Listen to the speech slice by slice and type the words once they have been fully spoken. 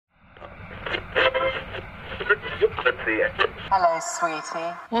the engines. Hello,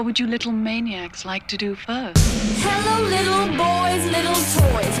 sweetie. What would you little maniacs like to do first? Hello, little boys, little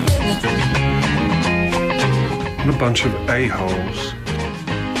toys. What a bunch of a-holes.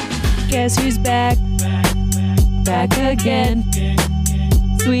 Guess who's back? Back again.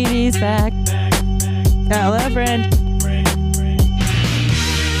 Sweetie's back. Tell a friend.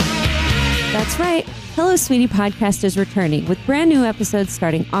 That's right. Hello, Sweetie podcast is returning with brand new episodes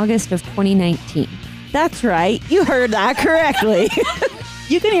starting August of 2019. That's right. You heard that correctly.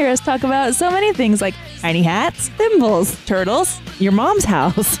 You can hear us talk about so many things like tiny hats, thimbles, turtles, your mom's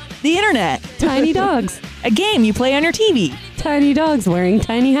house, the internet, Tiny dogs. a game you play on your TV, Tiny dogs wearing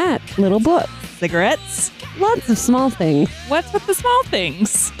tiny hats. little books, cigarettes. Lots of small things. What's with the small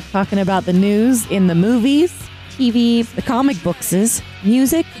things? Talking about the news in the movies, TV, the comic bookses,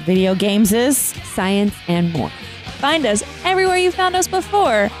 music, video gameses. science, and more. Find us everywhere you found us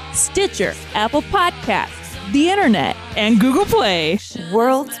before. Stitcher, Apple Podcasts, the internet, and Google Play.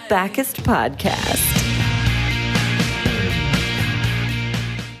 World's Backest Podcast.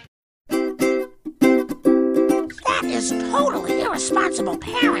 That is totally irresponsible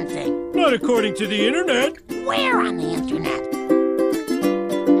parenting. Not according to the internet. Where on the internet?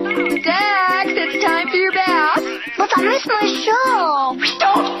 Dax, it's time for your bath. But I missed my show.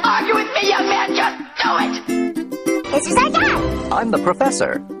 Don't argue with me, young man. Just do it. This is our dad. I'm the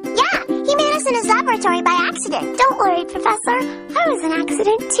professor. Yeah, he made us in his laboratory by accident. Don't worry, Professor. I was an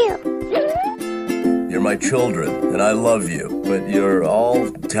accident, too. You're my children, and I love you, but you're all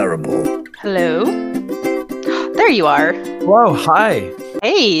terrible. Hello? There you are. Whoa, hi.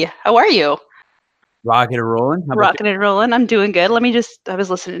 Hey, how are you? Rocking and rolling. Rocking and rolling. I'm doing good. I was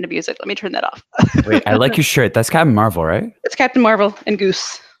listening to music. Let me turn that off. Wait, I like your shirt. That's Captain Marvel, right? It's Captain Marvel and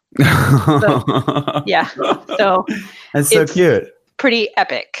Goose. So, yeah. So that's so cute. Pretty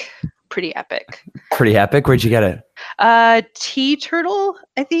epic. Pretty epic. Pretty epic? Where'd you get it? Tea Turtle,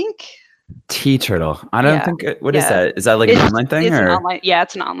 I think. Tea Turtle. I don't think. What is that? Is that like It's an online thing? It's or? an online. Yeah,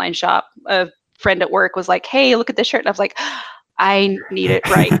 it's an online shop. A friend at work was like, "Hey, look at this shirt," and I was like, I need it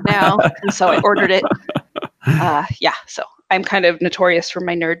right now. And so I ordered it. Yeah, so I'm kind of notorious for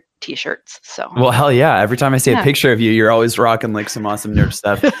my nerd t-shirts. So Well, hell yeah. Every time I see a picture of you, you're always rocking like some awesome nerd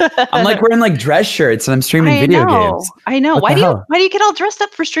stuff. I'm like wearing like dress shirts and I'm streaming video games. I know. What Why the do hell? you get all dressed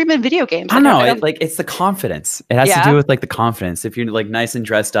up for streaming video games? I don't know. It's the confidence. It has to do with like the confidence. If you're like nice and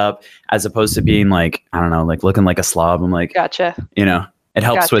dressed up as opposed to being like, I don't know, like looking like a slob. I'm like, gotcha. You know, it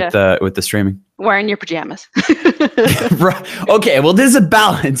helps with the streaming. Wearing your pajamas. Okay, well, there's a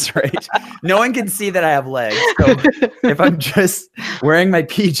balance, right? No one can see that I have legs. So if I'm just wearing my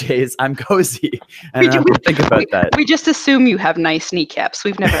PJs, I'm cozy. And I don't have to think about that. We just assume you have nice kneecaps.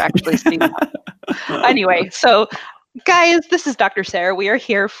 We've never actually seen that. Anyway, so guys, this is Dr. Sarah. We are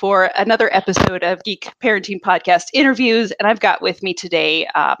here for another episode of Geek Parenting Podcast Interviews. And I've got with me today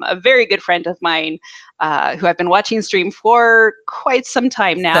a very good friend of mine who I've been watching stream for quite some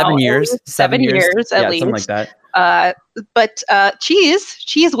time now. 7 years. 7 years at least. Something like that. But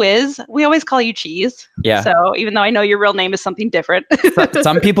Cheese Whiz, we always call you Cheese. Yeah. So even though I know your real name is something different.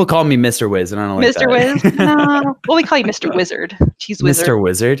 Some people call me Mr. Whiz, and I don't like Mr. that. Whiz? No. Well, we call you Mr. Wizard. Cheese Wizard. Mr.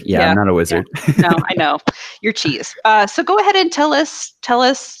 Wizard? Yeah, I'm not a wizard. Yeah. No, I know. You're Cheese. So go ahead and tell us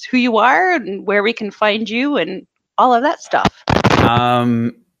who you are and where we can find you and all of that stuff.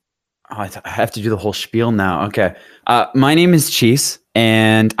 I have to do the whole spiel now. Okay. My name is Cheese,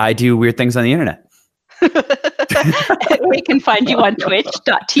 and I do weird things on the internet. We can find you on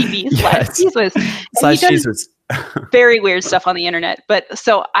twitch.tv/CheeseWhiz. Very weird stuff on the internet. But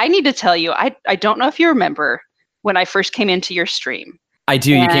so I need to tell you, I don't know if you remember when I first came into your stream. I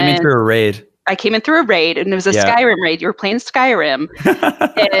do. You came in through a raid. I came in through a raid, and it was a Skyrim raid. You were playing Skyrim,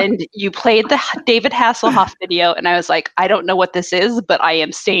 and you played the David Hasselhoff video, and I was like, I don't know what this is, but I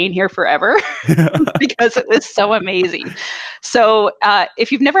am staying here forever because it was so amazing. So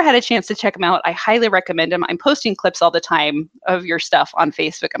if you've never had a chance to check him out, I highly recommend him. I'm posting clips all the time of your stuff on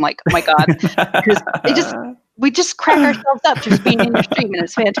Facebook. I'm like, oh my God, because we just crack ourselves up just being in your stream, and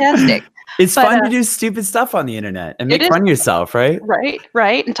it's fantastic. It's fun to do stupid stuff on the internet and make fun of yourself, right?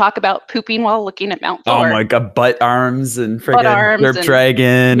 Right. And talk about pooping while looking at Mount Thor. Oh my God, butt arms and freaking Derp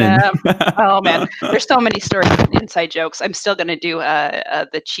Dragon. Yeah. Oh man, there's so many stories and inside jokes. I'm still going to do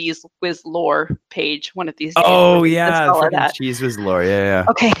the Cheese Whiz lore page one of these days. Oh yeah, Cheese Whiz lore. Yeah.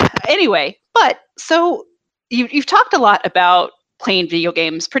 Okay. Anyway, but so you've talked a lot about playing video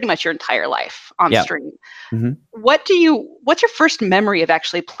games pretty much your entire life on stream. Mm-hmm. What's your first memory of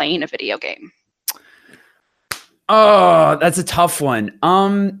actually playing a video game? Oh, that's a tough one.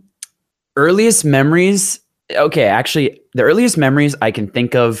 Earliest memories okay, actually, the earliest memories I can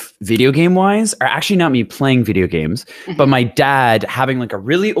think of video game wise are actually not me playing video games, but my dad having like a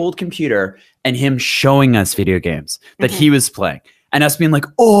really old computer and him showing us video games that he was playing. And us being like,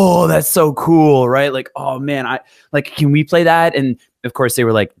 oh, that's so cool, right? Like, oh man, can we play that? And of course, they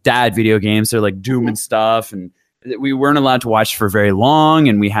were like dad video games. They're like Doom and stuff. And we weren't allowed to watch for very long.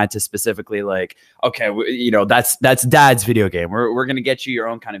 And we had to specifically like, okay, that's dad's video game. We're going to get you your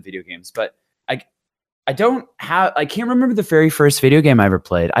own kind of video games. But I can't remember the very first video game I ever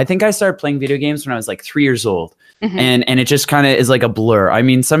played. I think I started playing video games when I was like 3 years old. And it just kind of is like a blur. I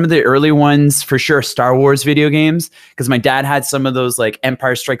mean, some of the early ones for sure, Star Wars video games, because my dad had some of those like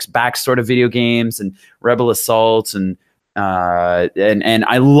Empire Strikes Back sort of video games and Rebel Assault and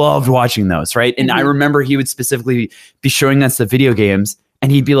I loved watching those, right? And I remember he would specifically be showing us the video games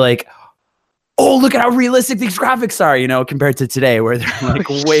and he'd be like, oh, look at how realistic these graphics are, compared to today where they're like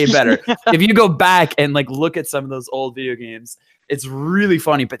way better. If you go back and like look at some of those old video games, it's really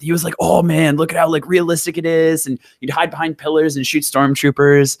funny. But he was like, oh man, look at how like realistic it is. And you'd hide behind pillars and shoot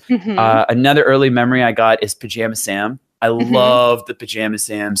stormtroopers. Another early memory I got is Pajama Sam. I loved the Pajama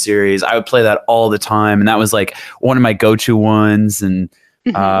Sam series. I would play that all the time. And that was like one of my go-to ones. And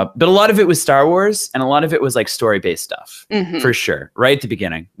but a lot of it was Star Wars and a lot of it was like story-based stuff for sure. Right at the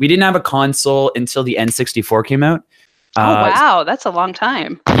beginning. We didn't have a console until the N64 came out. Oh, wow. That's a long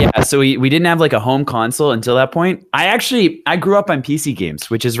time. Yeah. So we didn't have like a home console until that point. I grew up on PC games,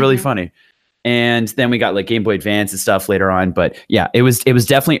 which is really funny. And then we got like Game Boy Advance and stuff later on. But yeah, it was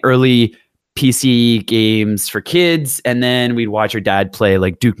definitely early PC games for kids. And then we'd watch our dad play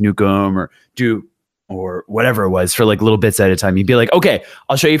like Duke Nukem or whatever it was for like little bits at a time. He'd be like, okay,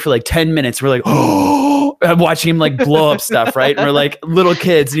 I'll show you for like 10 minutes. We're like, oh, I'm watching him like blow up stuff, right? And we're like little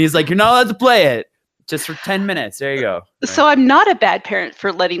kids. And he's like, you're not allowed to play it. Just for 10 minutes. There you go. So I'm not a bad parent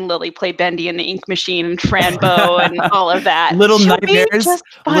for letting Lily play Bendy and the Ink Machine and Franbo and all of that. Little nightmares.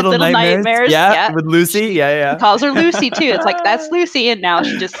 Little nightmares. Yeah, with Lucy. Yeah. He calls her Lucy too. It's like, that's Lucy. And now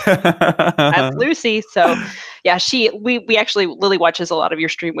she just, that's Lucy. So yeah, we actually, Lily watches a lot of your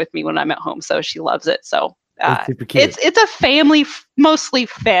stream with me when I'm at home. So she loves it. So super cute. It's a mostly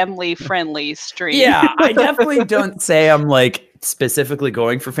family friendly stream. Yeah, I definitely don't say I'm like specifically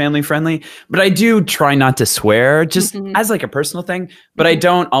going for family friendly, but I do try not to swear just as like a personal thing, but I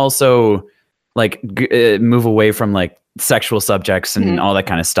don't also like move away from like sexual subjects and all that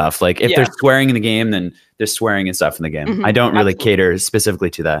kind of stuff. Like if there's swearing in the game, then there's swearing and stuff in the game. I don't really cater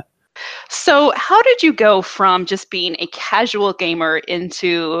specifically to that. So how did you go from just being a casual gamer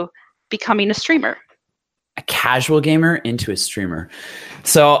into becoming a streamer? A casual gamer into a streamer.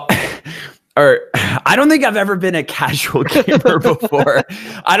 So I don't think I've ever been a casual gamer before.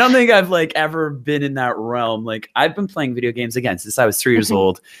 I don't think I've like ever been in that realm. Like I've been playing video games again since I was 3 years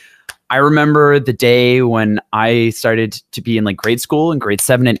old. I remember the day when I started to be in like grade school in grade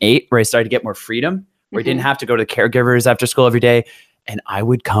 7 and 8, where I started to get more freedom, where I didn't have to go to caregivers after school every day. And I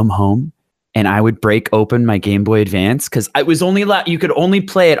would come home and I would break open my Game Boy Advance because I was only allowed, you could only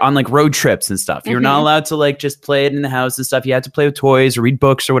play it on like road trips and stuff. You're not allowed to like just play it in the house and stuff. You had to play with toys or read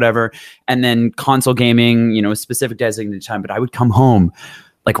books or whatever. And then console gaming, specific designated time. But I would come home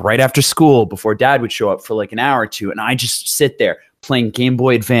like right after school before dad would show up for like an hour or two. And I just sit there playing Game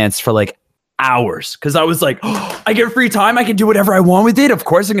Boy Advance for like hours. Cause I was like, oh, I get free time. I can do whatever I want with it. Of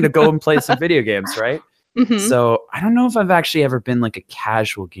course I'm going to go and play some video games. Right. So I don't know if I've actually ever been like a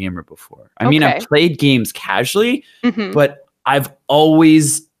casual gamer before. I mean, I've played games casually, but I've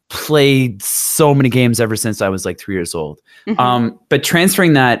always played so many games ever since I was like 3 years old. But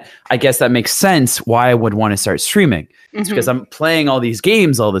transferring that, I guess that makes sense why I would want to start streaming. It's because I'm playing all these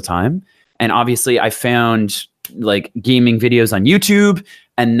games all the time. And obviously I found like gaming videos on YouTube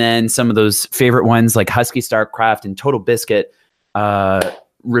and then some of those favorite ones like Husky Starcraft and Total Biscuit,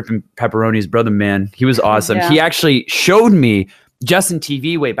 Ripping Pepperoni's brother, man. He was awesome. He actually showed me Justin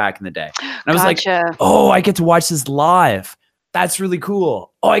TV way back in the day. And I was like, oh, I get to watch this live. That's really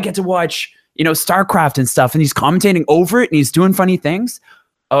cool. Oh, I get to watch, StarCraft and stuff. And he's commentating over it and he's doing funny things.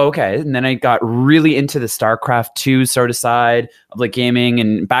 Oh, okay. And then I got really into the StarCraft 2 sort of side of like gaming.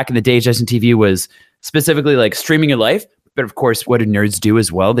 And back in the day, Justin TV was specifically like streaming your life. But of course, what do nerds do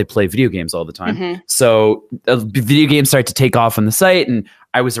as well? They play video games all the time. So video games started to take off on the site. And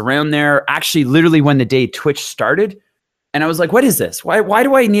I was around there actually literally when the day Twitch started. And I was like, what is this? Why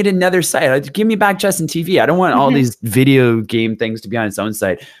do I need another site? Give me back Justin TV. I don't want all these video game things to be on its own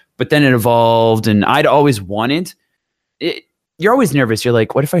site. But then it evolved and I'd always wanted it. You're always nervous. You're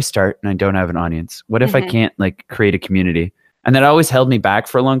like, what if I start and I don't have an audience? What if I can't like create a community? And that always held me back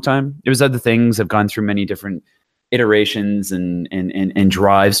for a long time. There was other things. I've gone through many different iterations and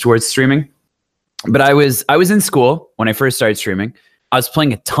drives towards streaming. But I was in school when I first started streaming. I was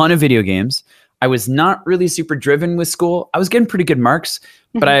playing a ton of video games. I was not really super driven with school. I was getting pretty good marks,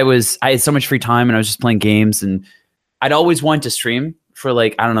 but I had so much free time and I was just playing games, and I'd always wanted to stream for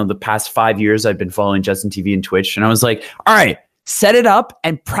like, I don't know, the past 5 years I've been following Justin TV and Twitch, and I was like, all right, set it up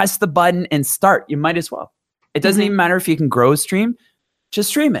and press the button and start. You might as well. It doesn't even matter if you can grow a stream, just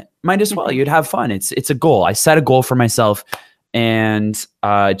stream it. Might as well. You'd have fun. It's a goal. I set a goal for myself, and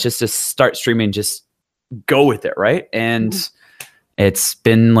just to start streaming, just go with it, right? And it's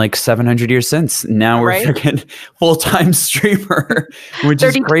been like 700 years since. Now we're freaking full-time streamer, which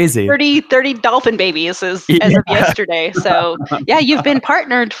is crazy. 30 dolphin babies as of yesterday. So yeah, you've been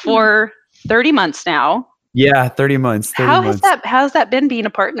partnered for 30 months now. Yeah, 30 months. How's that been being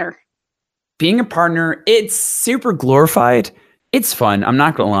a partner? Being a partner, it's super glorified. It's fun. I'm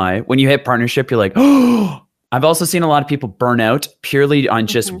not gonna lie. When you hit partnership, you're like, oh. I've also seen a lot of people burn out purely on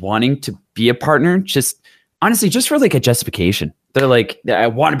just wanting to be a partner. Just honestly, just for like a justification. They're like, I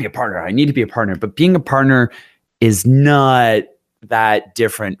want to be a partner. I need to be a partner. But being a partner is not that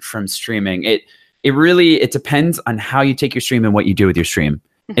different from streaming. It really depends on how you take your stream and what you do with your stream.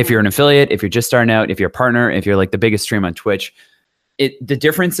 If you're an affiliate, if you're just starting out, if you're a partner, if you're like the biggest stream on Twitch, the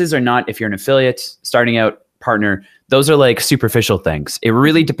differences are not if you're an affiliate, starting out, partner. Those are like superficial things. It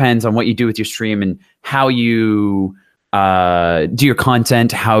really depends on what you do with your stream and how you do your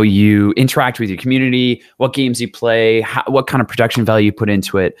content, how you interact with your community, what games you play, what kind of production value you put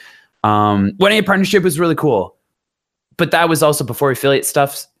into it. Winning a partnership was really cool, but that was also before affiliate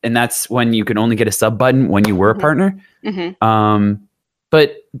stuff, and that's when you could only get a sub button when you were a partner.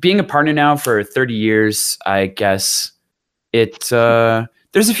 But being a partner now for 30 years, I guess there's a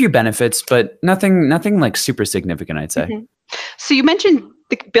few benefits, but nothing like super significant, I'd say. So you mentioned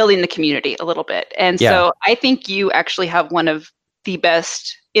building the community a little bit. And so I think you actually have one of the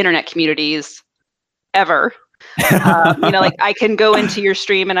best internet communities ever. Like I can go into your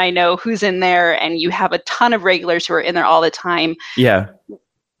stream and I know who's in there, and you have a ton of regulars who are in there all the time. Yeah.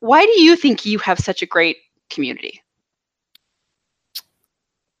 Why do you think you have such a great community?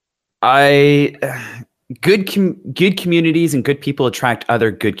 Good communities and good people attract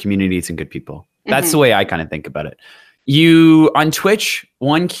other good communities and good people. That's the way I kind of think about it. You on Twitch,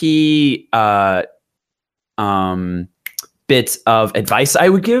 one key bit of advice I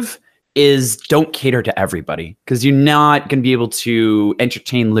would give is don't cater to everybody, because you're not going to be able to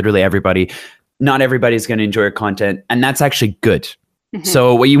entertain literally everybody. Not everybody's going to enjoy your content, and that's actually good.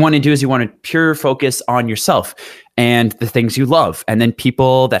 So what you want to do is you want to pure focus on yourself and the things you love. And then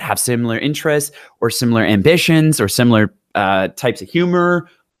people that have similar interests or similar ambitions or similar types of humor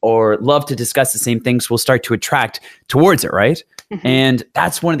or love to discuss the same things will start to attract towards it, right? And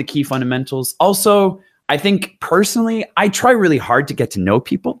that's one of the key fundamentals. Also, I think personally, I try really hard to get to know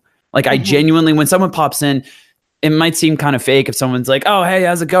people. Like I genuinely, when someone pops in, it might seem kind of fake if someone's like, oh, hey,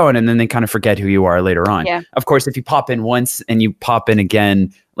 how's it going? And then they kind of forget who you are later on. Yeah. Of course, if you pop in once and you pop in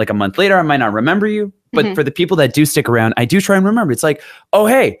again like a month later, I might not remember you. But for the people that do stick around, I do try and remember. It's like, oh,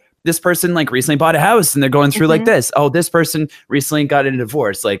 hey, this person like recently bought a house and they're going through like this. Oh, this person recently got a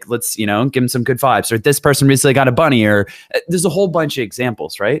divorce. Like, let's, give them some good vibes. Or this person recently got a bunny. Or there's a whole bunch of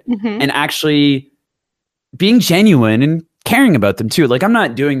examples, right? And actually being genuine and caring about them too. Like I'm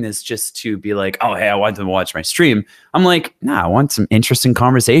not doing this just to be like, oh, hey, I want them to watch my stream. I'm like, nah, I want some interesting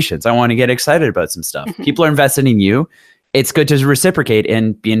conversations. I want to get excited about some stuff. People are invested in you. It's good to reciprocate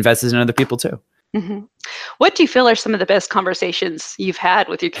and be invested in other people too. What do you feel are some of the best conversations you've had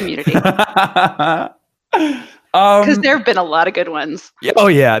with your community? Because there have been a lot of good ones. Oh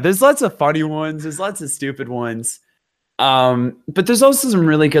yeah, there's lots of funny ones. There's lots of stupid ones. But there's also some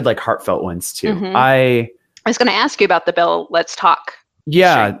really good like heartfelt ones too. I was going to ask you about the Bell Let's Talk.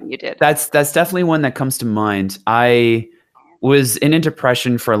 Yeah, you did. That's definitely one that comes to mind. I was in a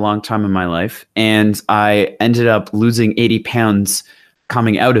depression for a long time in my life, and I ended up losing 80 pounds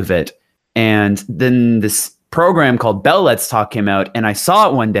coming out of it. And then this program called Bell Let's Talk came out, and I saw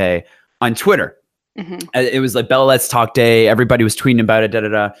it one day on Twitter. It was like Bell Let's Talk Day. Everybody was tweeting about it,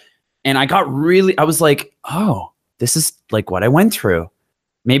 And I was like, oh, this is like what I went through.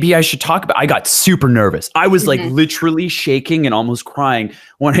 Maybe I should talk about. I got super nervous. I was like literally shaking and almost crying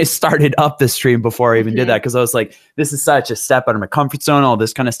when I started up the stream before I even did that, because I was like, this is such a step out of my comfort zone, all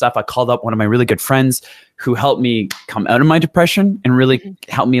this kind of stuff. I called up one of my really good friends who helped me come out of my depression and really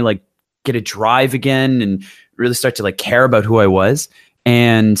helped me like get a drive again and really start to like care about who I was.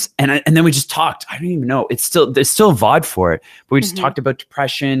 And then we just talked. I don't even know. There's still a VOD for it, but we just talked about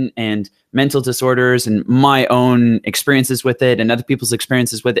depression and mental disorders and my own experiences with it and other people's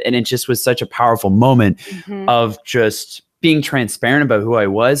experiences with it. And it just was such a powerful moment of just being transparent about who I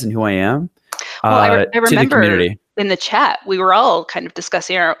was and who I am. Well, I to the remember community. in the chat, we were all kind of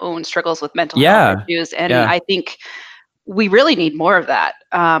discussing our own struggles with mental Yeah. health issues. And Yeah. I think we really need more of that.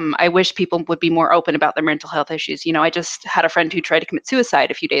 I wish people would be more open about their mental health issues. I just had a friend who tried to commit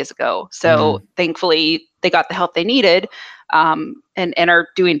suicide a few days ago. So thankfully they got the help they needed, and are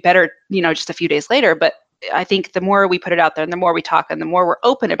doing better, just a few days later. But I think the more we put it out there and the more we talk and the more we're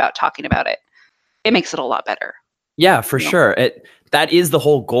open about talking about it, it makes it a lot better. Yeah, for sure. That is the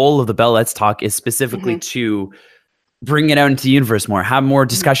whole goal of the Bell Let's Talk, is specifically to bring it out into the universe more, have more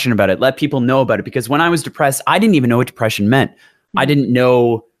discussion about it, let people know about it. Because when I was depressed, I didn't even know what depression meant. I didn't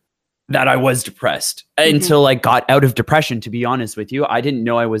know that I was depressed until I got out of depression, to be honest with you. I didn't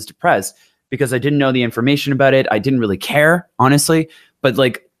know I was depressed because I didn't know the information about it. I didn't really care, honestly. But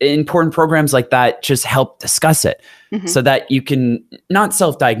like important programs like that just help discuss it so that you can not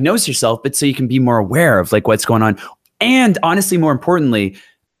self-diagnose yourself, but so you can be more aware of like what's going on. And honestly, more importantly,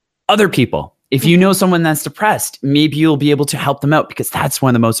 other people. If you know someone that's depressed, maybe you'll be able to help them out, because that's one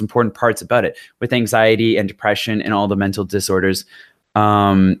of the most important parts about it. With anxiety and depression and all the mental disorders,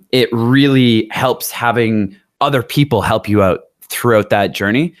 it really helps having other people help you out throughout that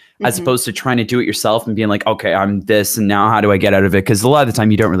journey, as opposed to trying to do it yourself and being like, okay, I'm this, and now how do I get out of it? Because a lot of the time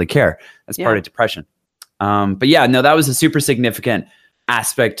you don't really care. That's part of depression. But yeah, no, that was a super significant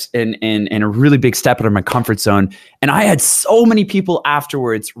aspect and a really big step out of my comfort zone. And I had so many people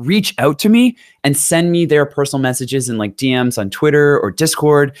afterwards reach out to me and send me their personal messages and like DMs on Twitter or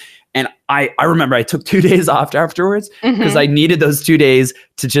Discord. And I remember I took 2 days off afterwards because I needed those 2 days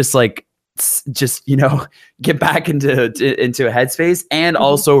to just get back into a headspace and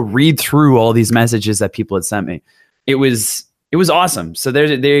also read through all these messages that people had sent me. It was awesome. So there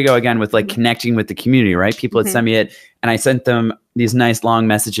you go again with like connecting with the community, right? People had sent me it, and I sent them these nice long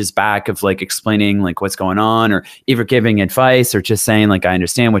messages back of like explaining like what's going on, or either giving advice or just saying like, I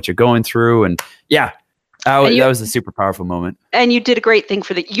understand what you're going through. And yeah, that was a super powerful moment. And you did a great thing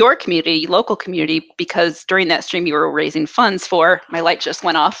for your community, local community, because during that stream you were raising funds for, my light just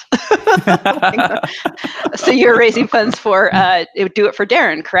went off. So you're raising funds for Do It for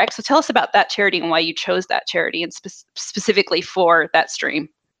Darren, correct? So tell us about that charity and why you chose that charity, and specifically for that stream.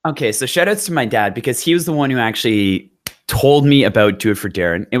 Okay, so shout outs to my dad, because he was the one who actually told me about Do It for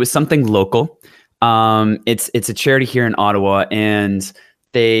Darren. It was something local. It's a charity here in Ottawa, and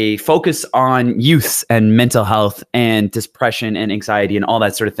they focus on youth and mental health and depression and anxiety and all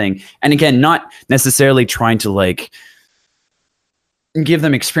that sort of thing. And again, not necessarily trying to like give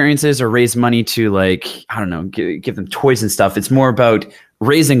them experiences or raise money to like, I don't know, give them toys and stuff. It's more about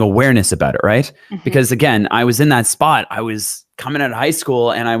raising awareness about it, right? Because again, I was in that spot. I was coming out of high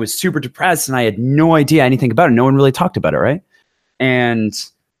school and I was super depressed and I had no idea anything about it. No one really talked about it, right? And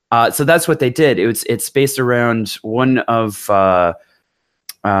so that's what they did. It's based around one of the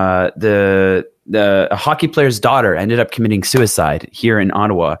hockey player's daughter ended up committing suicide here in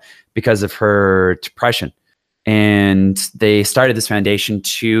Ottawa because of her depression. And they started this foundation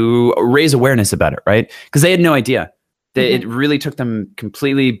to raise awareness about it, right? Because they had no idea. It really took them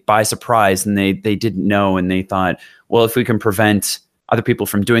completely by surprise, and they didn't know, and they thought, well, if we can prevent other people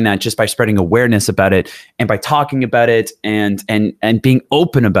from doing that just by spreading awareness about it and by talking about it and being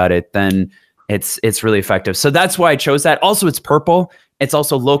open about it, then it's really effective. So that's why I chose that. Also, it's purple. It's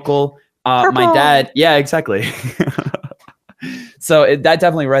also local. My dad, yeah, exactly. So that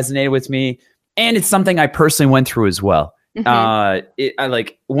definitely resonated with me. And it's something I personally went through as well. I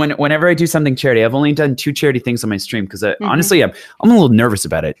like whenever I do something charity, I've only done 2 charity things on my stream because honestly, I'm a little nervous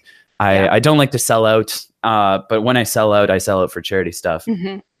about it. I don't like to sell out, but when I sell out for charity stuff.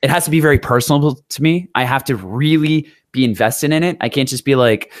 It has to be very personal to me. I have to really be invested in it. I can't just be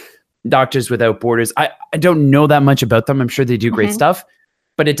like Doctors Without Borders. I don't know that much about them. I'm sure they do great stuff,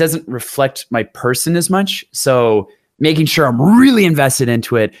 but it doesn't reflect my person as much. So making sure I'm really invested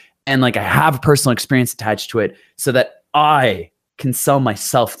into it and like I have a personal experience attached to it so that I can sell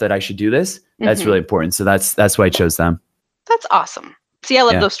myself that I should do this. That's really important. So that's why I chose them. That's awesome. See, I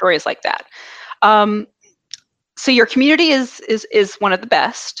love those stories like that. So your community is one of the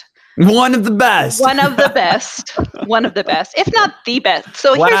best. One of the best. One of the best. One of the best, if not the best.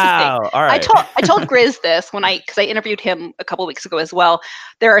 So here's the thing. All right. I told Grizz this because I interviewed him a couple of weeks ago as well.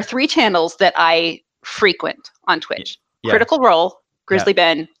 There are 3 channels that I frequent on Twitch: Critical Role, Grizzly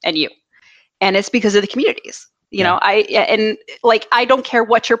Ben, and you. And it's because of the communities. You know, I don't care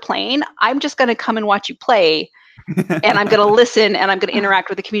what you're playing. I'm just going to come and watch you play, and I'm going to listen, and I'm going to interact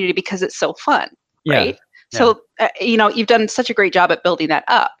with the community because it's so fun, right? So you've done such a great job at building that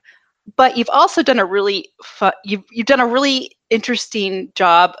up, but you've also done a really you've done a really interesting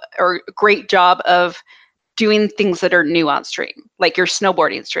job or great job of doing things that are new on stream, like your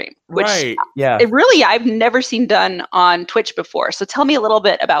snowboarding stream, which I've never seen done on Twitch before. So tell me a little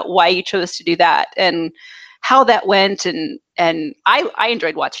bit about why you chose to do that and how that went. And I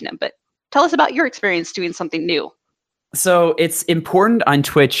enjoyed watching them, but tell us about your experience doing something new. So it's important on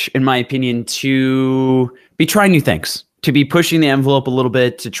Twitch, in my opinion, to be trying new things, to be pushing the envelope a little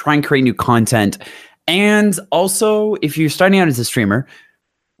bit, to try and create new content. And also, if you're starting out as a streamer,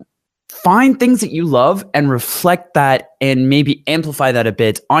 find things that you love and reflect that and maybe amplify that a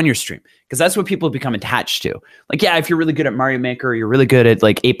bit on your stream, because that's what people become attached to. Like, yeah, if you're really good at Mario Maker, or you're really good at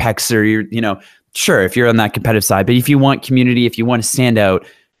like Apex, or you're, sure, if you're on that competitive side, but if you want community, if you want to stand out,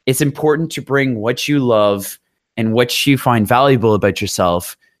 it's important to bring what you love and what you find valuable about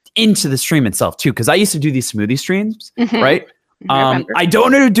yourself into the stream itself too. Because I used to do these smoothie streams, right? I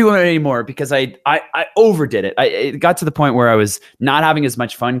don't do it anymore because I overdid it. It got to the point where I was not having as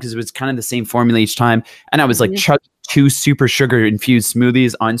much fun because it was kind of the same formula each time. And I was like chugging 2 super sugar infused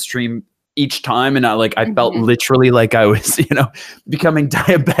smoothies on stream each time. And I felt literally like I was, becoming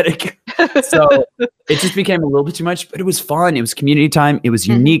diabetic. So it just became a little bit too much, but it was fun. It was community time. It was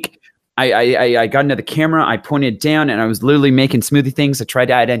unique. I got into the camera, I pointed down, and I was literally making smoothie things. I tried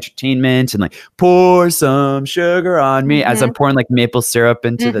to add entertainment and like pour some sugar on me as I'm pouring like maple syrup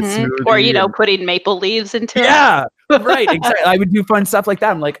into the smoothie. Or, putting maple leaves into it. Yeah, right, exactly. I would do fun stuff like that.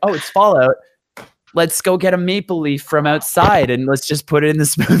 I'm like, oh, it's Fallout. Let's go get a maple leaf from outside and let's just put it in the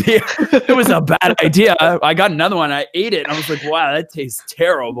smoothie. It was a bad idea. I got another one. I ate it. And I was like, wow, that tastes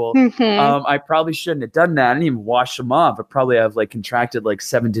terrible. I probably shouldn't have done that. I didn't even wash them off. I probably have contracted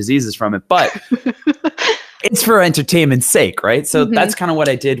 7 diseases from it. But it's for entertainment's sake, right? So that's kind of what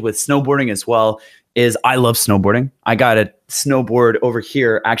I did with snowboarding as well, is I love snowboarding. I got a snowboard over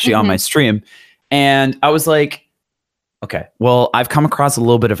here actually on my stream. And I was like, okay, well, I've come across a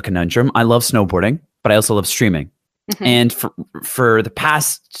little bit of a conundrum. I love snowboarding, but I also love streaming. And for the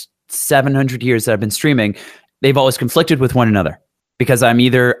past 700 years that I've been streaming, they've always conflicted with one another because I'm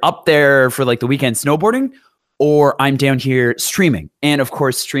either up there for the weekend snowboarding or I'm down here streaming. And of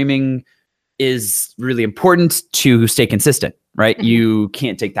course, streaming is really important to stay consistent, right? You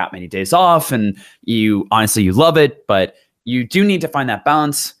can't take that many days off and you love it, but you do need to find that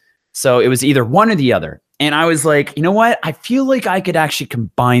balance. So it was either one or the other. And I was like, you know what? I feel like I could actually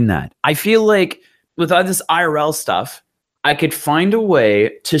combine that. I feel like with all this IRL stuff, I could find a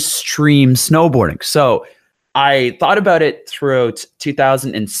way to stream snowboarding. So I thought about it throughout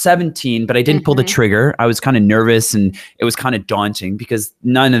 2017, but I didn't pull the trigger. I was kind of nervous and it was kind of daunting because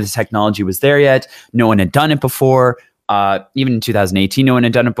none of the technology was there yet. No one had done it before. Even in 2018, no one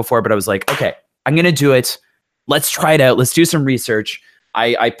had done it before. But I was like, okay, I'm going to do it. Let's try it out. Let's do some research.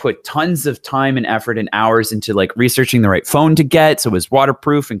 I put tons of time and effort and hours into researching the right phone to get so it was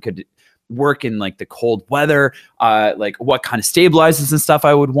waterproof and could work in the cold weather, what kind of stabilizers and stuff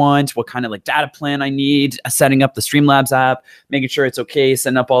I would want, what kind of data plan I need, setting up the Streamlabs app, making sure it's okay,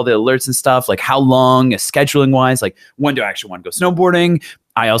 setting up all the alerts and stuff, how long, scheduling wise, when do I actually want to go snowboarding.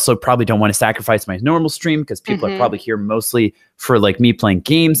 I also probably don't want to sacrifice my normal stream because people are probably here mostly for me playing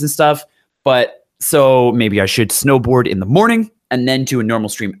games and stuff. But so maybe I should snowboard in the morning and then do a normal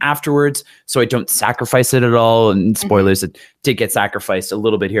stream afterwards so I don't sacrifice it at all. And spoilers, it did get sacrificed a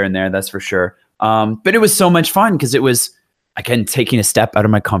little bit here and there, that's for sure. But it was so much fun because it was, again, taking a step out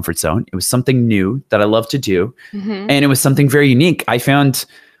of my comfort zone. It was something new that I love to do. And it was something very unique. I found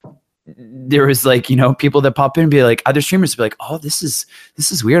there was people that pop in and be like, other streamers be like, oh, this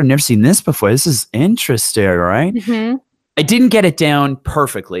is weird. I've never seen this before. This is interesting, right? I didn't get it down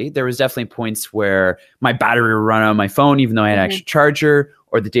perfectly. There was definitely points where my battery would run on my phone, even though I had an extra charger,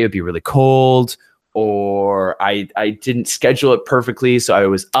 or the day would be really cold, or I didn't schedule it perfectly. So I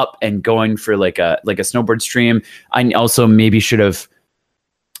was up and going for a snowboard stream. I also maybe should have,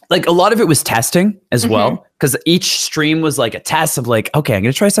 a lot of it was testing as well, because each stream was a test of okay, I'm going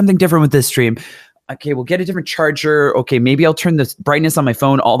to try something different with this stream. Okay, we'll get a different charger. Okay, maybe I'll turn the brightness on my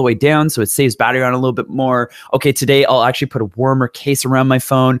phone all the way down so it saves battery on a little bit more. Okay, today I'll actually put a warmer case around my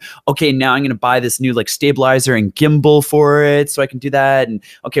phone. Okay, now I'm going to buy this new stabilizer and gimbal for it so I can do that. And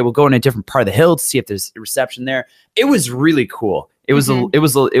okay, we'll go in a different part of the hill to see if there's reception there. It was really cool. It was it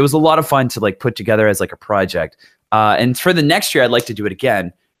was a lot of fun to put together as a project. And for the next year, I'd like to do it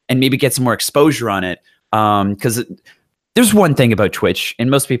again and maybe get some more exposure on it. Because there's one thing about Twitch, and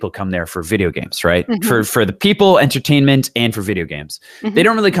most people come there for video games, right? For the people, entertainment, and for video games. They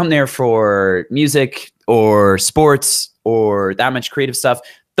don't really come there for music or sports or that much creative stuff,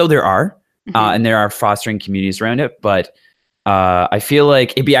 though there are, and there are fostering communities around it. But I feel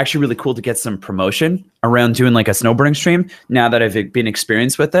like it'd be actually really cool to get some promotion around doing like a snowboarding stream now that I've been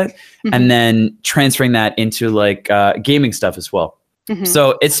experienced with it, and then transferring that into like gaming stuff as well.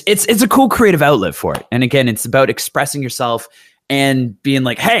 So it's a cool creative outlet for it. And again, it's about expressing yourself and being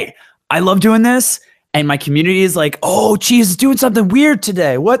like, hey, I love doing this. And my community is like, oh, geez, he's doing something weird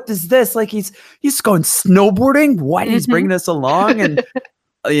today. What is this? Like he's going snowboarding. What? He's bringing us along. And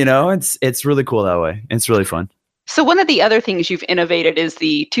you know, it's really cool that way. It's really fun. So one of the other things you've innovated is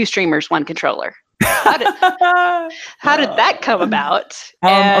the 2 streamers, 1 controller. How did that come about?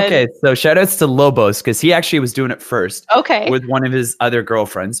 Okay, so shout outs to Lobos, because he actually was doing it first. Okay. With one of his other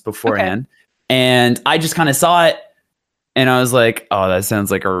girlfriends beforehand. Okay. And I just kind of saw it and I was like, oh, that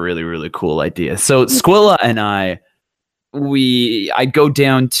sounds like a really, really cool idea. So Squilla and I'd go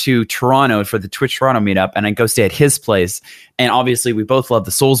down to Toronto for the Twitch Toronto meetup, and I'd go stay at his place. And obviously we both love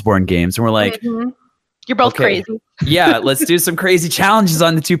the Soulsborne games. And we're like, you're both crazy. Yeah, let's do some crazy challenges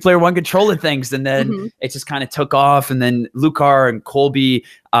on the 2-player 1 controller things. And then it just kind of took off. And then Lucar and Colby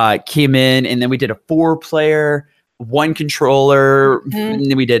came in, and then we did a 4-player 1 controller.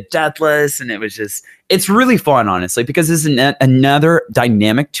 And then we did Deathless, and it's really fun, honestly, because there's another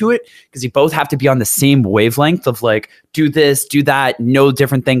dynamic to it, because you both have to be on the same wavelength of like, do this, do that, know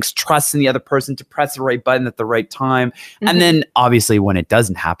different things, trust in the other person to press the right button at the right time. And then obviously when it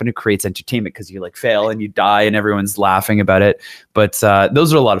doesn't happen, it creates entertainment because you like fail and you die and everyone's laughing about it. But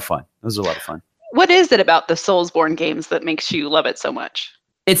those are a lot of fun. What is it about the Soulsborne games that makes you love it so much?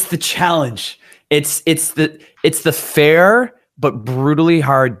 It's the challenge. It's the fair but brutally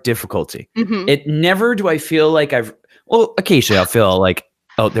hard difficulty. It never do I feel like occasionally I'll feel like,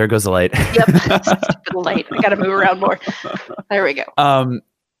 oh, there goes the light. Yep. The light. I got to move around more. There we go.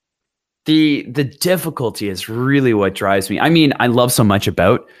 The difficulty is really what drives me. I mean, I love so much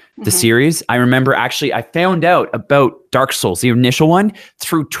about the series. I remember actually I found out about Dark Souls, the initial one,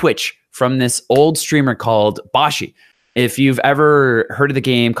 through Twitch from this old streamer called Bashi. If you've ever heard of the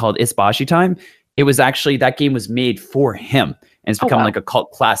game called It's Bashi Time, it was actually, that game was made for him. And it's become like a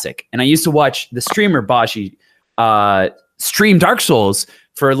cult classic. And I used to watch the streamer Bashi stream Dark Souls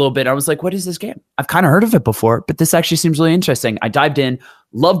for a little bit. I was like, what is this game? I've kind of heard of it before, but this actually seems really interesting. I dived in,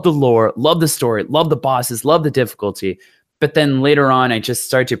 loved the lore, loved the story, loved the bosses, loved the difficulty. But then later on, I just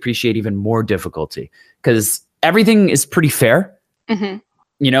started to appreciate even more difficulty, because everything is pretty fair.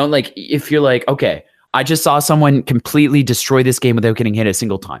 You know, like if you're like, okay, I just saw someone completely destroy this game without getting hit a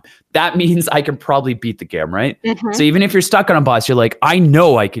single time, that means I can probably beat the game, right? So even if you're stuck on a boss, you're like, I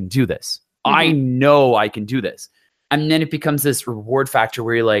know I can do this. I know I can do this. And then it becomes this reward factor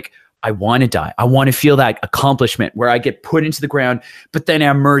where you're like, I want to die. I want to feel that accomplishment where I get put into the ground, but then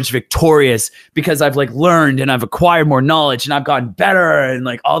I emerge victorious because I've like learned and I've acquired more knowledge and I've gotten better and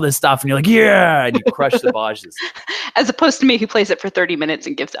like all this stuff. And you're like, yeah, and you crush the bosses. As opposed to me who plays it for 30 minutes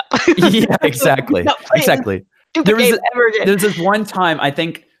and gives up. Yeah, exactly. Exactly. There's this one time, I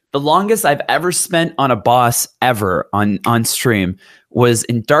think the longest I've ever spent on a boss ever on stream was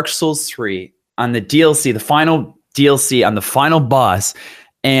in Dark Souls 3 on the DLC, the final DLC on the final boss.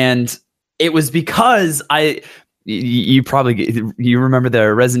 And it was because you remember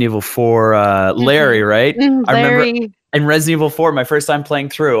the Resident Evil 4 Larry, right? Larry. I remember in Resident Evil 4, my first time playing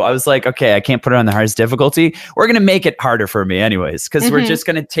through, I was like, okay, I can't put it on the hardest difficulty. We're going to make it harder for me anyways, because we're just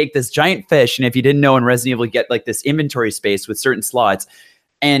going to take this giant fish. And if you didn't know, in Resident Evil, you get like this inventory space with certain slots.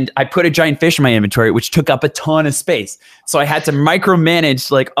 And I put a giant fish in my inventory, which took up a ton of space. So I had to micromanage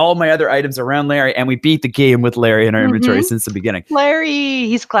like all my other items around Larry, and we beat the game with Larry in our inventory since the beginning. Larry,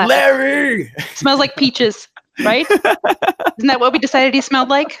 he's classic. Larry Smells like peaches, right? Isn't that what we decided he smelled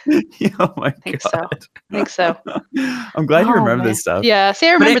like? Oh my God. I think so. I'm glad you remember this stuff. Yeah, see,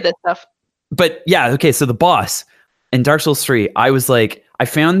 I remember this stuff. But yeah, okay, so the boss in Dark Souls 3, I was like, I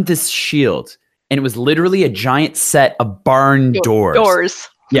found this shield, and it was literally a giant set of barn doors.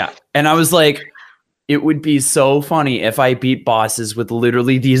 Yeah. And I was like, it would be so funny if I beat bosses with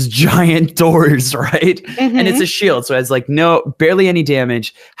literally these giant doors, right? And it's a shield. So it has like barely any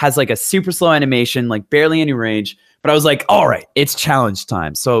damage, has like a super slow animation, like barely any range. But I was like, all right, it's challenge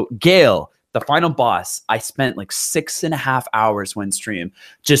time. So Gale, the final boss, I spent like 6.5 hours when stream,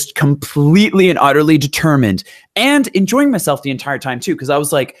 just completely and utterly determined and enjoying myself the entire time too. Cause I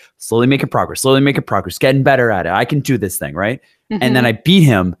was like, slowly making progress, getting better at it. I can do this thing. Right. And then I beat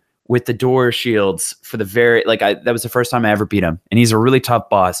him with the door shields for the that was the first time I ever beat him. And he's a really tough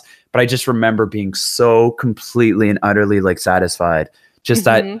boss, but I just remember being so completely and utterly like satisfied. Just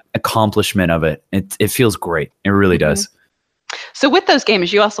that accomplishment of it. It feels great. It really does. So with those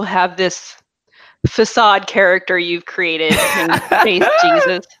games, you also have this facade character you've created in Faith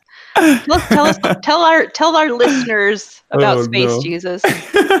Jesus. Tell our listeners about Space Jesus.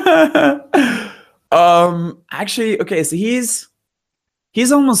 Actually, okay, so he's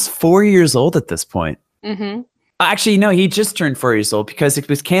almost 4 years old at this point. Mm-hmm. Actually, no, he just turned 4 years old because it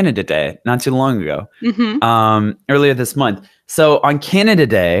was Canada Day not too long ago. Mm-hmm. Earlier this month. So on Canada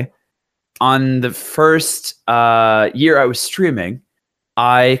Day, on the first year I was streaming,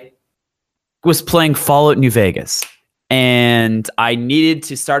 I was playing Fallout New Vegas. And I needed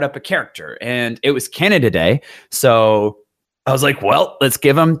to start up a character. And it was Canada Day. So I was like, well, let's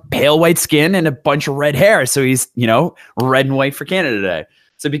give him pale white skin and a bunch of red hair. So he's, red and white for Canada Day.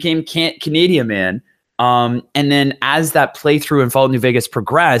 So it became Canadian Man. And then as that playthrough in Fallout New Vegas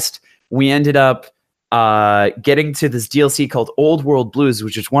progressed, we ended up getting to this DLC called Old World Blues,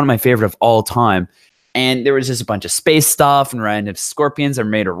 which is one of my favorite of all time. And there was just a bunch of space stuff and random scorpions that are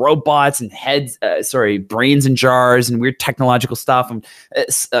made of robots and brains in jars and weird technological stuff and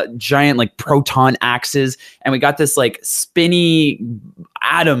giant like proton axes. And we got this like spinny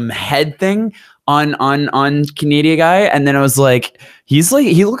atom head thing on Canadian guy. And then I was like, he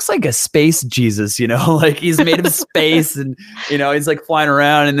looks like a space Jesus, like he's made of space and, he's like flying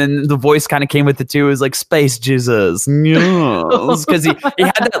around. And then the voice kind of came with it too. It was like Space Jesus. Because he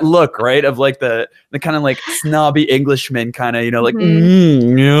had that look, right, of like the kind of like snobby Englishman kind of, like,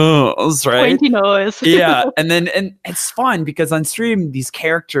 yes, right? Pointy nose. Yeah. And it's fun because on stream, these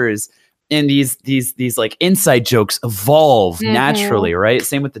characters and these like inside jokes evolve naturally, right?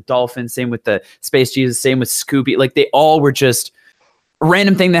 Same with the dolphin, same with the Space Jesus, same with Scooby. Like they all were just a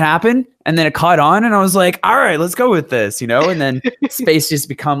random thing that happened, and then it caught on, and I was like, all right, let's go with this, And then Space just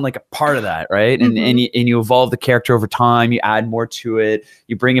become like a part of that, right? And you evolve the character over time. You add more to it.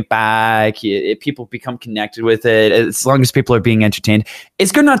 You bring it back. People become connected with it as long as people are being entertained.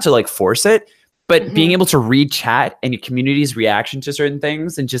 It's good not to like force it. But being able to read chat and your community's reaction to certain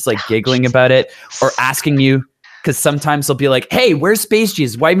things and just like giggling about it or asking you, because sometimes they'll be like, hey, where's Space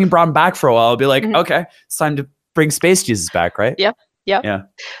Jesus? Why haven't you brought him back for a while? I'll be like, okay, it's time to bring Space Jesus back, right? Yep. Yeah.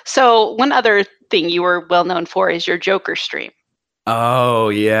 So one other thing you were well known for is your Joker stream. Oh,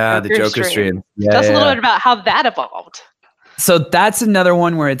 yeah, the Joker stream. Yeah, Tell us a little bit about how that evolved. So that's another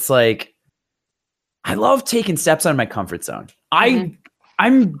one where it's like, I love taking steps out of my comfort zone. I'm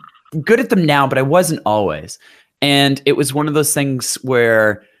good at them now, but I wasn't always. And it was one of those things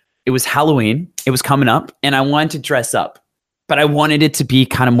where it was Halloween, it was coming up, and I wanted to dress up, but I wanted it to be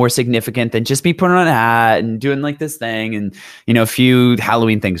kind of more significant than just me putting on a hat and doing like this thing and, a few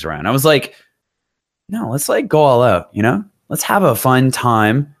Halloween things around. I was like, no, let's like go all out, let's have a fun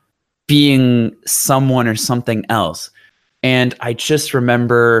time being someone or something else. And I just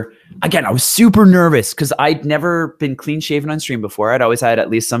remember, again, I was super nervous because I'd never been clean shaven on stream before. I'd always had at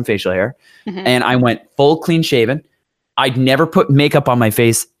least some facial hair. And I went full clean shaven. I'd never put makeup on my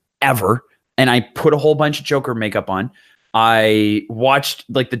face ever. And I put a whole bunch of Joker makeup on. I watched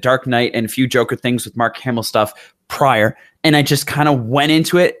like The Dark Knight and a few Joker things with Mark Hamill stuff prior. And I just kind of went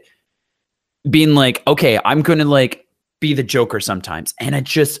into it being like, okay, I'm going to like be the Joker sometimes. And it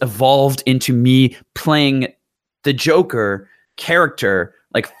just evolved into me playing the Joker character,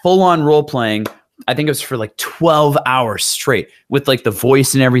 like full on role playing. I think it was for like 12 hours straight with like the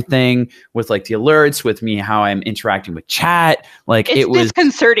voice and everything, with like the alerts, with me, how I'm interacting with chat. Like it was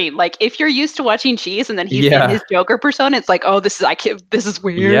disconcerting. Like if you're used to watching Cheese and then he's in his Joker persona, it's like, oh, this is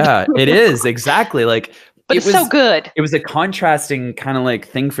weird. Yeah, it is exactly like, but it's so good. It was a contrasting kind of like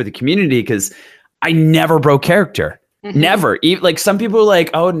thing for the community because I never broke character. Never. Like some people were like,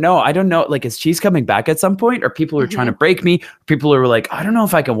 oh no, I don't know. Like, is Cheese coming back at some point? Or people were trying to break me. People were like, I don't know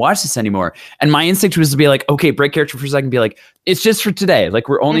if I can watch this anymore. And my instinct was to be like, okay, break character for a second. Be like, it's just for today. Like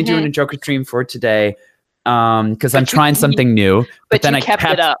we're only doing a Joker stream for today. Because I'm trying something new. But then I kept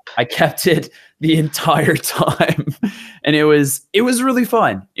it up. I kept it the entire time. And it was really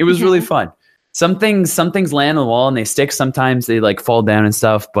fun. It was really fun. Some things land on the wall and they stick. Sometimes they like fall down and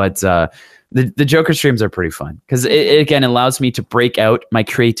stuff. But the Joker streams are pretty fun because it again allows me to break out my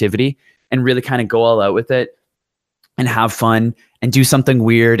creativity and really kind of go all out with it and have fun and do something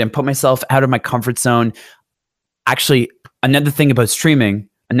weird and put myself out of my comfort zone. Actually, another thing about streaming,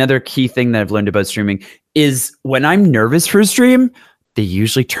 another key thing that I've learned about streaming is when I'm nervous for a stream, they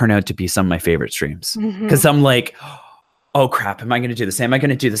usually turn out to be some of my favorite streams because I'm like, oh crap, am I going to do this? Am I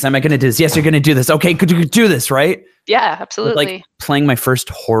going to do this? Am I going to do this? Yes, you're going to do this. Okay, could you do this, right? Yeah, absolutely. With like playing my first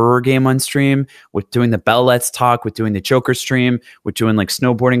horror game on stream, with doing the Bell Let's Talk, with doing the Joker stream, with doing like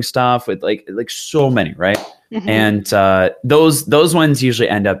snowboarding stuff, with like so many, right? And those ones usually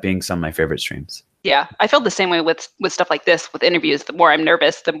end up being some of my favorite streams. Yeah, I feel the same way with stuff like this, with interviews. The more I'm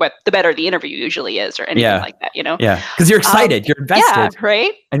nervous, the better the interview usually is, or anything like that, you know? Yeah, because you're excited, you're invested. Yeah,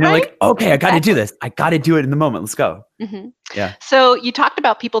 right? And you're like, okay, I got to do this. I got to do it in the moment. Let's go. Mm-hmm. Yeah. So you talked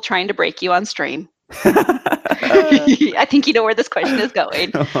about people trying to break you on stream. I think you know where this question is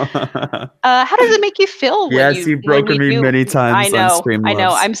going. How does it make you feel? Yes, you've broken me many times on Stream I know.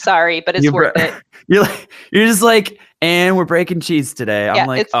 Loves. I'm sorry, but it's worth it. You're just like, and we're breaking cheese today. I'm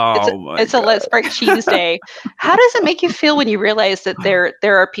like, it's a Let's Break Cheese Day. How does it make you feel when you realize that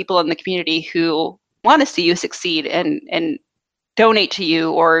there are people in the community who want to see you succeed and donate to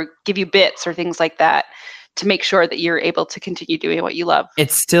you or give you bits or things like that to make sure that you're able to continue doing what you love? It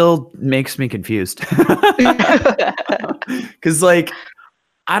still makes me confused. Because like,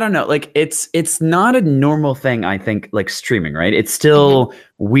 I don't know, like it's not a normal thing, I think, like streaming, right? It's still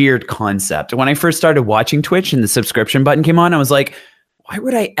weird concept. When I first started watching Twitch and the subscription button came on, I was like, why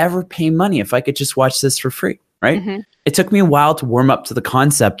would I ever pay money if I could just watch this for free, right? It took me a while to warm up to the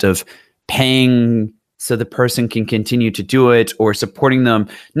concept of paying so the person can continue to do it, or supporting them,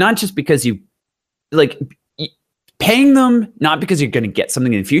 not just because you like paying them, not because you're going to get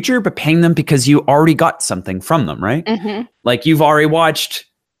something in the future, but paying them because you already got something from them, right? Like you've already watched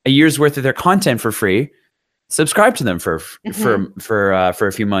a year's worth of their content for free. Subscribe to them for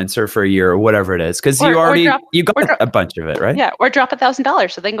a few months or for a year or whatever it is, because you got a bunch of it, right? Yeah, or drop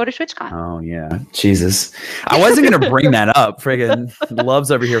 $1,000 so they can go to TwitchCon. Oh yeah, Jesus! I wasn't gonna bring that up. Friggin'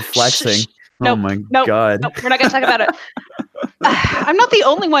 Love's over here flexing. Oh my God! Nope, we're not gonna talk about it. I'm not the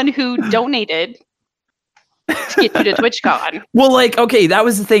only one who donated to get you to TwitchCon. Well, like, okay, that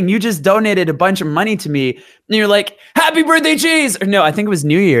was the thing. You just donated a bunch of money to me, and you're like, "Happy birthday, cheese!" Or no, I think it was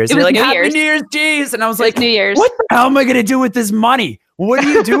New Year's. You're like, "Happy New Year's, cheese!" And I was like, "New Year's. What the hell am I gonna do with this money? What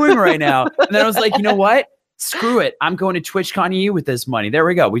are you doing right now?" And then I was like, you know what? Screw it. I'm going to TwitchCon EU with this money. There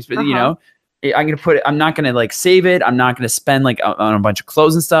we go. You know, I'm gonna put it. I'm not gonna like save it. I'm not gonna spend like on a bunch of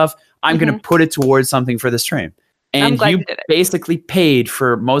clothes and stuff. I'm gonna put it towards something for the stream. And you basically paid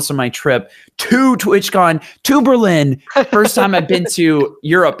for most of my trip to TwitchCon, to Berlin. First time I've been to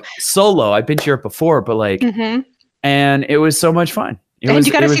Europe solo. I've been to Europe before, but like, and it was so much fun. You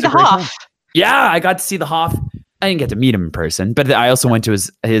got to see the Hoff. Yeah, I got to see the Hoff. I didn't get to meet him in person, but I also went to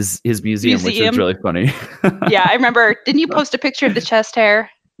his museum, which was really funny. Yeah, I remember. Didn't you post a picture of the chest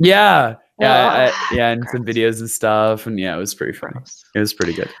hair? Yeah, and some videos and stuff, and yeah, it was pretty funny. It was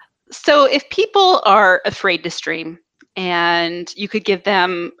pretty good. So if people are afraid to stream and you could give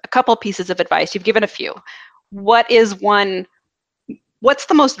them a couple pieces of advice, you've given a few. What's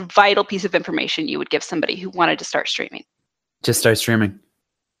the most vital piece of information you would give somebody who wanted to start streaming? Just start streaming.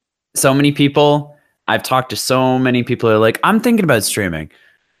 So many people, I've talked to so many people who are like, I'm thinking about streaming.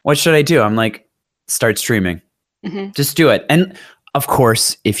 What should I do? I'm like, start streaming. Just do it. And of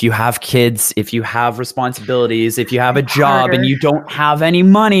course, if you have kids, if you have responsibilities, if you have a job and you don't have any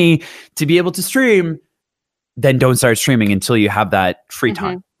money to be able to stream, then don't start streaming until you have that free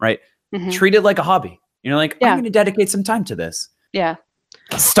time, right? Treat it like a hobby. You're like, I'm going to dedicate some time to this. Yeah.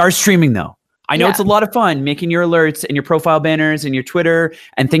 Start streaming though. I know it's a lot of fun making your alerts and your profile banners and your Twitter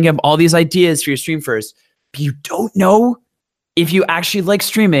and thinking of all these ideas for your stream first, but you don't know if you actually like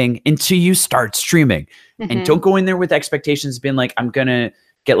streaming until you start streaming. And don't go in there with expectations being like, I'm going to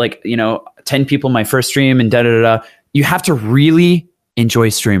get like, 10 people in my first stream and da-da-da-da. You have to really enjoy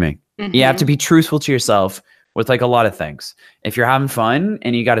streaming. You have to be truthful to yourself with like a lot of things. If you're having fun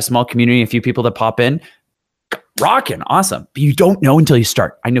and you got a small community, a few people that pop in, rocking, awesome. But you don't know until you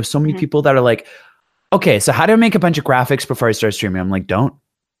start. I know so many people that are like, okay, so how do I make a bunch of graphics before I start streaming? I'm like, don't.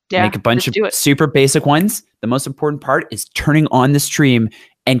 Make a bunch of super basic ones. The most important part is turning on the stream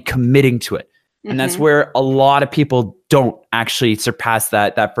and committing to it. And that's where a lot of people don't actually surpass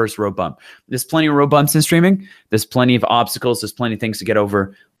that first road bump. There's plenty of road bumps in streaming. There's plenty of obstacles. There's plenty of things to get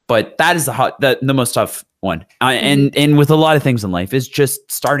over. But that is the most tough one. And with a lot of things in life is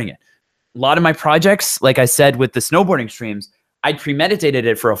just starting it. A lot of my projects, like I said, with the snowboarding streams, I premeditated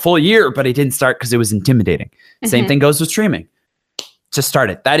it for a full year, but I didn't start because it was intimidating. Same thing goes with streaming. Just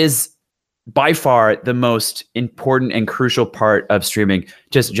start it. That is by far the most important and crucial part of streaming,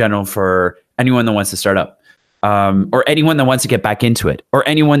 just in general, for anyone that wants to start up, or anyone that wants to get back into it, or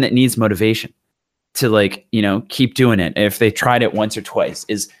anyone that needs motivation to like, keep doing it. If they tried it once or twice,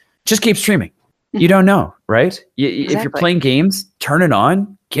 is just keep streaming. You don't know, right? If you're playing games, turn it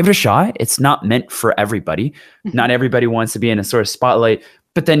on, give it a shot. It's not meant for everybody. Not everybody wants to be in a sort of spotlight,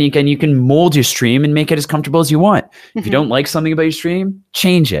 but then you can mold your stream and make it as comfortable as you want. If you don't like something about your stream,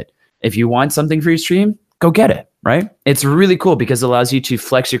 change it. If you want something for your stream, go get it, right? It's really cool because it allows you to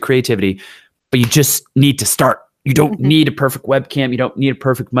flex your creativity, but you just need to start. You don't need a perfect webcam. You don't need a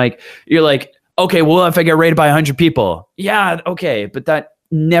perfect mic. You're like, okay, well, if I get rated by 100 people, yeah, okay, but that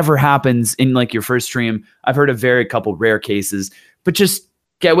never happens in like your first stream. I've heard of very couple rare cases, but just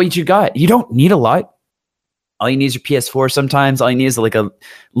get what you got. You don't need a lot. All you need is your PS4 sometimes. All you need is like a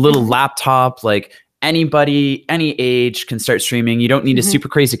little laptop. Like anybody, any age can start streaming. You don't need a super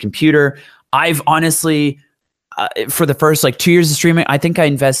crazy computer. I've honestly, for the first like 2 years of streaming, I think I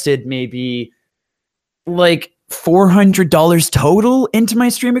invested maybe like $400 total into my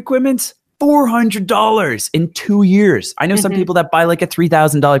stream equipment. $400 in 2 years. I know some people that buy like a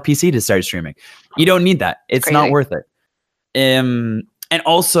 $3,000 PC to start streaming. You don't need that. It's not worth it. And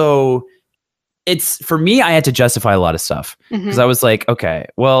also, it's for me, I had to justify a lot of stuff because I was like, okay,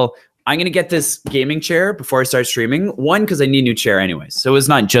 well, I'm going to get this gaming chair before I start streaming. One, because I need a new chair anyways. So it's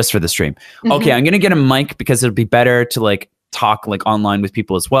not just for the stream. Okay, I'm going to get a mic because it'll be better to like talk like online with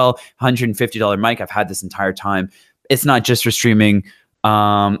people as well. $150 mic. I've had this entire time. It's not just for streaming.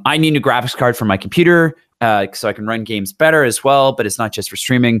 I need a new graphics card for my computer so I can run games better as well, but it's not just for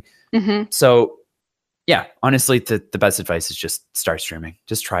streaming. So yeah, honestly, the best advice is just start streaming.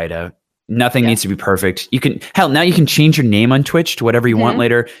 Just try it out. Nothing needs to be perfect. You can, hell, now you can change your name on Twitch to whatever you want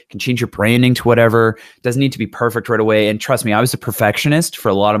later. You can change your branding to whatever. It doesn't need to be perfect right away. And trust me, I was a perfectionist for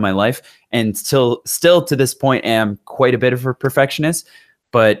a lot of my life and still to this point am quite a bit of a perfectionist,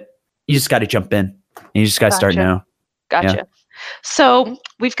 but you just got to jump in and you just got to start now. Gotcha. Yeah. So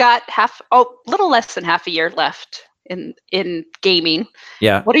we've got little less than half a year left in gaming.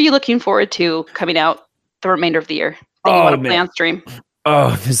 Yeah. What are you looking forward to coming out the remainder of the year that you want to play on stream?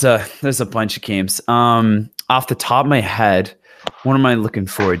 Oh, there's a bunch of games. Off the top of my head, what am I looking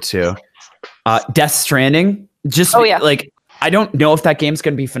forward to? Death Stranding. Just like I don't know if that game's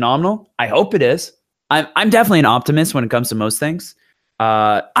going to be phenomenal. I hope it is. I'm definitely an optimist when it comes to most things.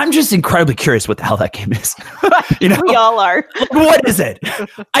 I'm just incredibly curious what the hell that game is. You know, we all are. What is it?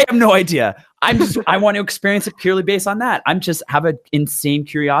 I have no idea. I want to experience it purely based on that. I'm just have an insane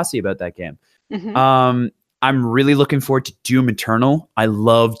curiosity about that game. I'm really looking forward to Doom Eternal. I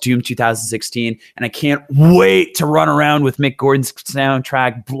love Doom 2016, and I can't wait to run around with Mick Gordon's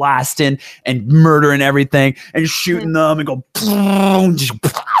soundtrack blasting and murdering everything and shooting them and go just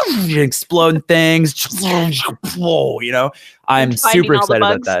exploding things. You know, I'm super excited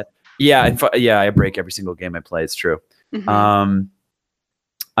about that. Yeah, I break every single game I play. It's true. The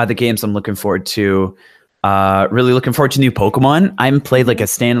games I'm looking forward to. Really looking forward to new Pokemon. I haven't played like a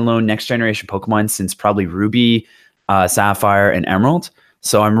standalone next generation Pokemon since probably Ruby, Sapphire, and Emerald.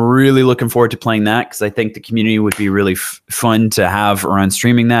 So I'm really looking forward to playing that because I think the community would be really fun to have around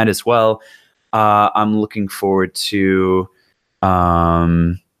streaming that as well. I'm looking forward to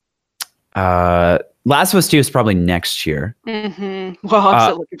Last of Us 2 is probably next year. Well,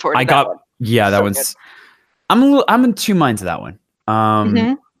 I'm so looking forward to that one. Yeah, that one's. I'm in two minds of that one.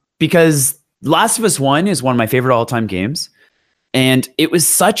 Because Last of Us 1 is one of my favorite all-time games, and it was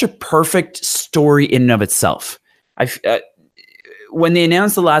such a perfect story in and of itself. When they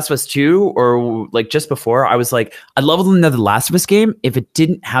announced The Last of Us 2, or like just before, I was like, I'd love another Last of Us game if it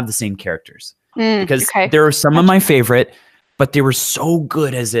didn't have the same characters. Because there are some of my favorite, but they were so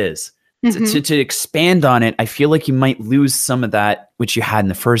good as is. To expand on it, I feel like you might lose some of that which you had in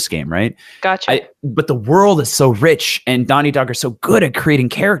the first game, right? Gotcha. But the world is so rich, and Naughty Dog are so good at creating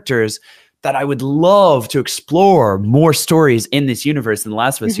characters that I would love to explore more stories in this universe, in the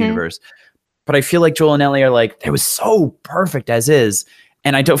Last of Us universe. But I feel like Joel and Ellie are like, it was so perfect as is.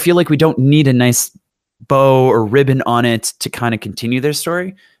 And I don't feel like we don't need a nice bow or ribbon on it to kind of continue their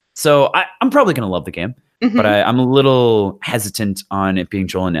story. So I'm probably going to love the game, but I'm a little hesitant on it being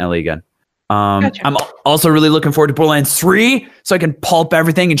Joel and Ellie again. Gotcha. I'm also really looking forward to Borderlands 3 so I can pulp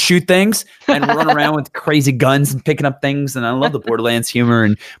everything and shoot things and run around with crazy guns and picking up things. And I love the Borderlands humor.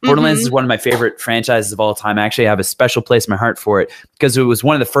 And Borderlands is one of my favorite franchises of all time. I actually have a special place in my heart for it because it was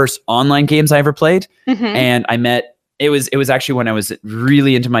one of the first online games I ever played. And it was actually when I was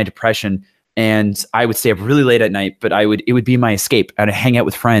really into my depression, and I would stay up really late at night, but it would be my escape. I'd hang out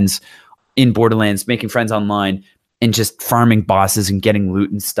with friends in Borderlands, making friends online, and just farming bosses and getting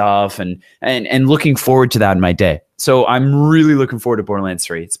loot and stuff and looking forward to that in my day. So I'm really looking forward to Borderlands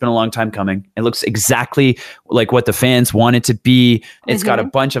 3. It's been a long time coming. It looks exactly like what the fans want it to be. It's got a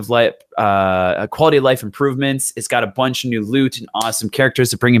bunch of quality of life improvements. It's got a bunch of new loot and awesome characters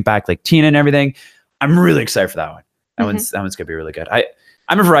to bring it back, like Tina and everything. I'm really excited for that one. That one's gonna be really good.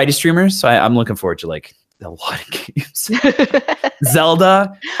 I'm a variety streamer, so I'm looking forward to like a lot of games.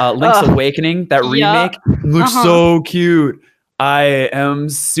 Zelda, Link's Awakening, that remake looks so cute. I am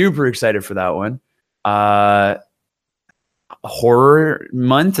super excited for that one. horror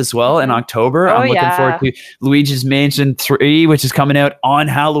month as well in October. Oh, I'm looking forward to Luigi's Mansion 3, which is coming out on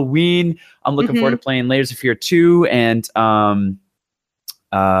Halloween. I'm looking forward to playing Layers of Fear 2 and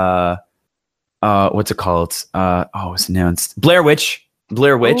what's it called? It's announced. Blair Witch.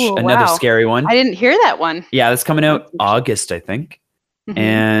 Ooh, another wow. scary one. I didn't hear that one. Yeah, that's coming out August, I think.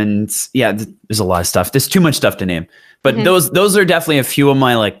 And yeah, there's a lot of stuff. There's too much stuff to name. But those are definitely a few of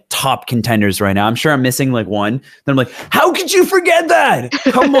my like top contenders right now. I'm sure I'm missing like one. Then I'm like, how could you forget that?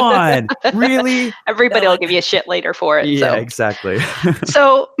 Come on. Really? Everybody will give you a shit later for it. Yeah, so. exactly.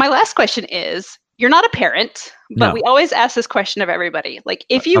 So my last question is, you're not a parent, but No. we always ask this question of everybody. Like,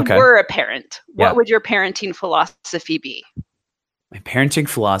 if you were a parent, what would your parenting philosophy be? My parenting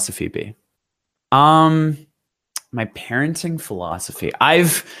philosophy be? My parenting philosophy.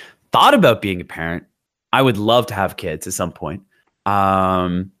 I've thought about being a parent. I would love to have kids at some point.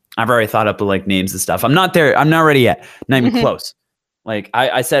 I've already thought up the like names and stuff. I'm not there. I'm not ready yet. Not even close. Like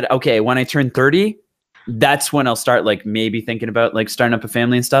I said, okay, when I turn 30, that's when I'll start like maybe thinking about like starting up a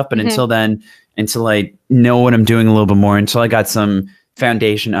family and stuff. But until then, until I know what I'm doing a little bit more, until I got some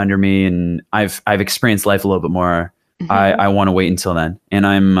foundation under me and I've experienced life a little bit more, I want to wait until then. And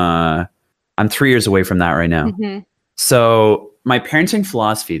I'm 3 years away from that right now. So my parenting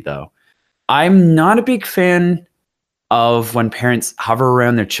philosophy though, I'm not a big fan of when parents hover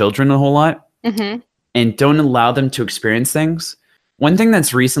around their children a whole lot and don't allow them to experience things. One thing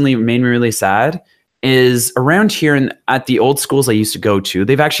that's recently made me really sad is around here and at the old schools I used to go to,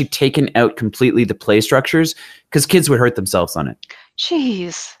 they've actually taken out completely the play structures because kids would hurt themselves on it.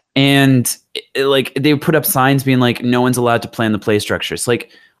 Jeez. And like they would put up signs being like, no one's allowed to play in the play structures.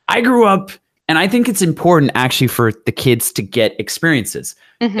 Like I grew up and I think it's important actually for the kids to get experiences.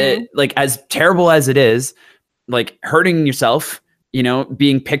 Like as terrible as it is, like hurting yourself, you know,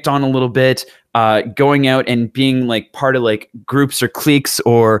 being picked on a little bit, going out and being like part of like groups or cliques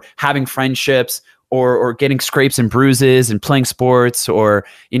or having friendships or getting scrapes and bruises and playing sports or,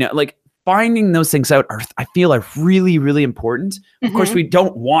 you know, like finding those things out I feel are really, really important. Of course, we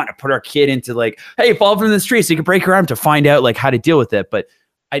don't want to put our kid into like, hey, fall from this tree so you can break your arm to find out like how to deal with it. But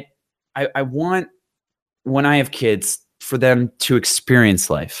I want when I have kids for them to experience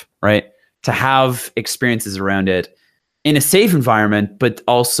life, right? To have experiences around it in a safe environment, but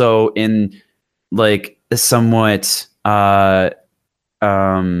also in like a somewhat fun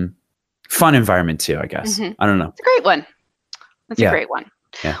environment too, I guess. I don't know. It's a great one. That's a great one.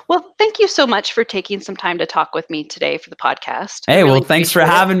 Yeah. Well, thank you so much for taking some time to talk with me today for the podcast. Hey, well, thanks for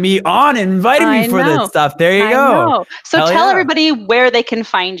having me on and inviting me for this stuff. There you go. So tell everybody where they can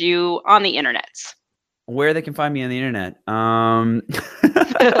find you on the internet. Where they can find me on the internet. I'm Twitch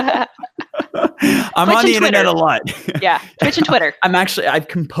on the internet Twitter. a lot. Yeah, Twitch and Twitter. I've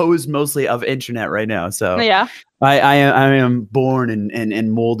composed mostly of internet right now. So yeah. I am born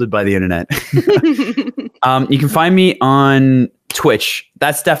and molded by the internet. You can find me on Twitch.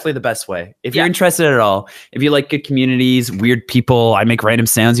 That's definitely the best way. If you're interested at all, if you like good communities, weird people, I make random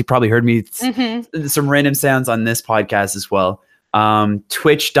sounds. You probably heard me some random sounds on this podcast as well.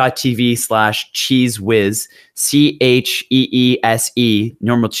 Twitch.tv/cheesewhiz, CHEESE,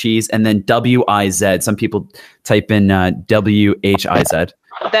 normal cheese, and then WIZ. Some people type in WHIZ.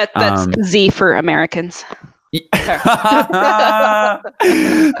 That's Z for Americans. There's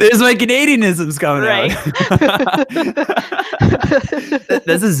my Canadianisms coming out.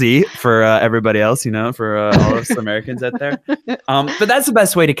 That's a Z for everybody else, you know, for all of us Americans out there. But that's the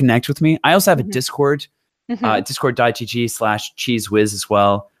best way to connect with me. I also have a Discord, discord.gg/cheesewhiz as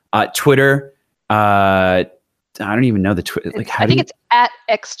well. Twitter, I don't even know the Twitter. Like, I think it's at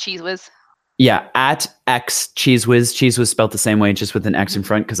xcheesewhiz. Yeah, at X Cheesewhiz. Cheesewhiz spelled the same way, just with an X in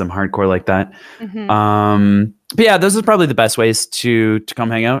front because I'm hardcore like that. But yeah, those are probably the best ways to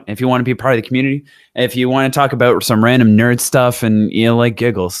come hang out. If you want to be part of the community, if you want to talk about some random nerd stuff and you know, like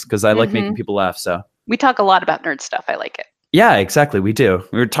giggles, because I like making people laugh. So we talk a lot about nerd stuff. I like it. Yeah, exactly. We do.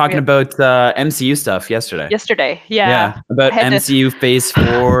 We were talking about MCU stuff yesterday. Yeah. About MCU Phase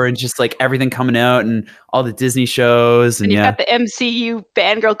 4 and just like everything coming out and all the Disney shows. And you got the MCU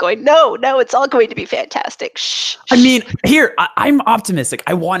fangirl going, no, it's all going to be fantastic. Shh. I mean, here, I'm optimistic.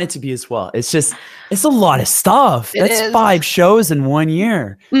 I want it to be as well. It's just, it's a lot of stuff. That's 5 shows in 1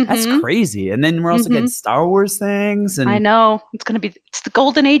 year. That's crazy. And then we're also getting Star Wars things. And I know. It's the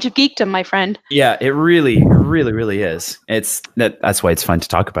golden age of geekdom, my friend. Yeah, it really is. That's why it's fun to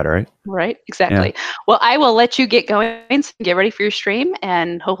talk about it, right? Right, exactly. Yeah. Well, I will let you get going, so get ready for your stream,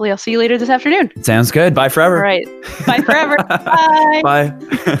 and hopefully I'll see you later this afternoon. Sounds good. Bye forever. All right. Bye forever. Bye. Bye.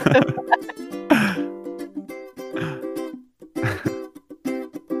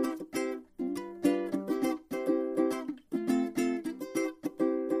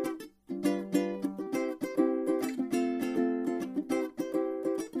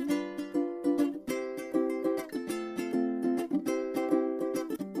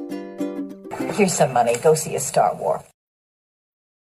 Here's some money. Go see a Star War.